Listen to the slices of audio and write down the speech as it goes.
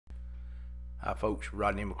Hi folks,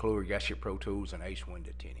 Rodney McClure, Gasket Pro Tools and Ace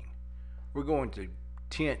Window Tinting. We're going to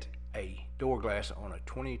tint a door glass on a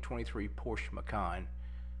 2023 Porsche Macan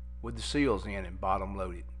with the seals in and bottom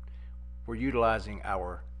loaded. We're utilizing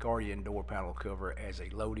our Guardian door panel cover as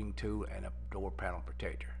a loading tool and a door panel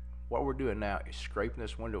protector. What we're doing now is scraping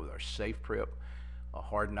this window with our Safe Prep, a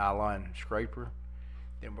hard nylon scraper.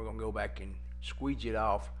 Then we're going to go back and squeegee it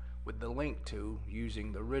off with the link tool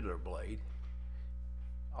using the Riddler blade.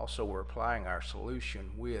 Also, we're applying our solution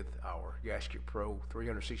with our Gasket Pro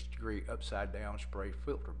 360-degree upside down spray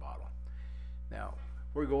filter bottle. Now,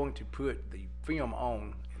 we're going to put the film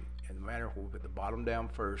on in the manner where we put the bottom down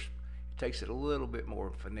first. It takes it a little bit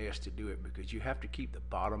more finesse to do it because you have to keep the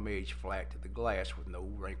bottom edge flat to the glass with no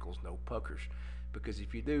wrinkles, no puckers. Because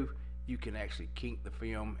if you do, you can actually kink the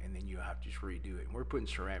film and then you'll have to just redo it. And we're putting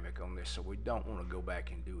ceramic on this, so we don't want to go back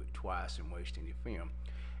and do it twice and waste any film.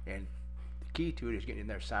 And the key to it is getting in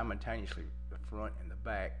there simultaneously, the front and the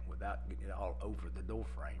back, without getting it all over the door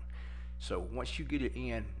frame. So once you get it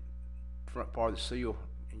in, front part of the seal,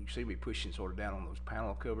 and you see me pushing sort of down on those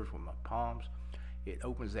panel covers with my palms, it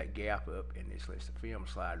opens that gap up and just lets the film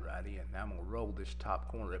slide right in. Now I'm going to roll this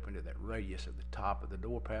top corner up into that radius of the top of the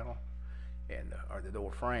door panel and or the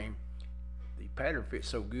door frame. The pattern fits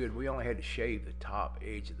so good, we only had to shave the top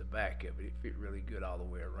edge of the back of it. It fit really good all the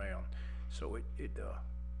way around. So it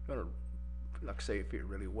gonna, like I say, it fit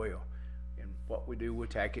really well. And what we do, we'll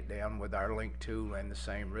tack it down with our link tool and the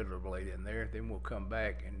same Riddler blade in there. Then we'll come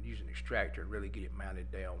back and use an extractor and really get it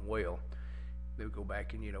mounted down well. Then we'll go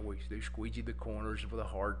back and, we do squeegee the corners with a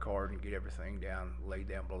hard card and get everything down, laid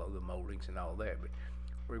down below the moldings and all that. But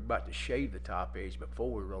we're about to shave the top edge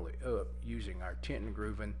before we roll it up using our tint and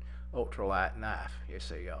grooving ultralight knife.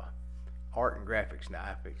 It's a art and graphics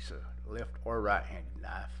knife. It's a left or right handed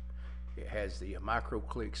knife. It has the micro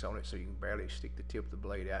clicks on it, so you can barely stick the tip of the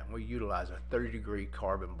blade out. And we utilize a 30-degree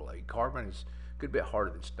carbon blade. Carbon is a good bit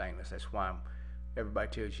harder than stainless. That's why everybody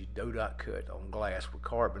tells you do not cut on glass with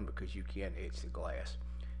carbon, because you can etch the glass.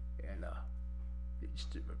 And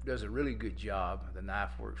it does a really good job. The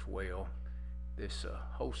knife works well. This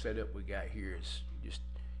whole setup we got here is just,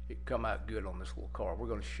 it come out good on this little car. We're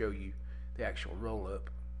going to show you the actual roll up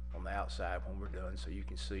on the outside when we're done, so you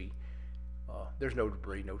can see there's no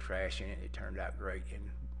debris, no trash in it. It turned out great. And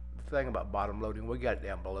the thing about bottom loading, we got it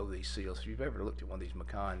down below these seals. If you've ever looked at one of these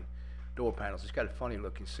Macan door panels, it's got a funny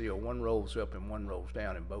looking seal. One rolls up and one rolls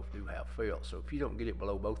down, and both do have felt. So if you don't get it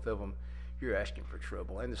below both of them, you're asking for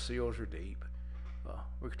trouble. And the seals are deep.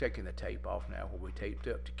 We're taking the tape off now, where we taped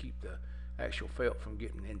up to keep the actual felt from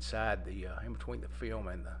getting inside the in between the film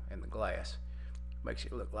and the glass. Makes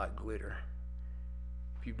it look like glitter.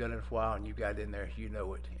 If you've done it for a while and you got it in there, you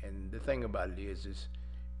know it. And the thing about it is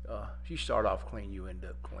if you start off clean, you end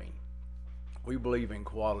up clean. We believe in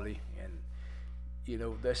quality, and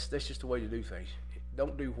that's just the way to do things.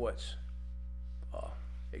 Don't do what's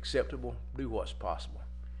acceptable, do what's possible.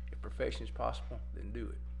 If perfection is possible, then do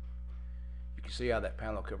it. You can see how that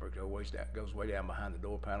panel cover goes way down behind the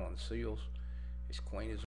door panel and the seals. It's clean as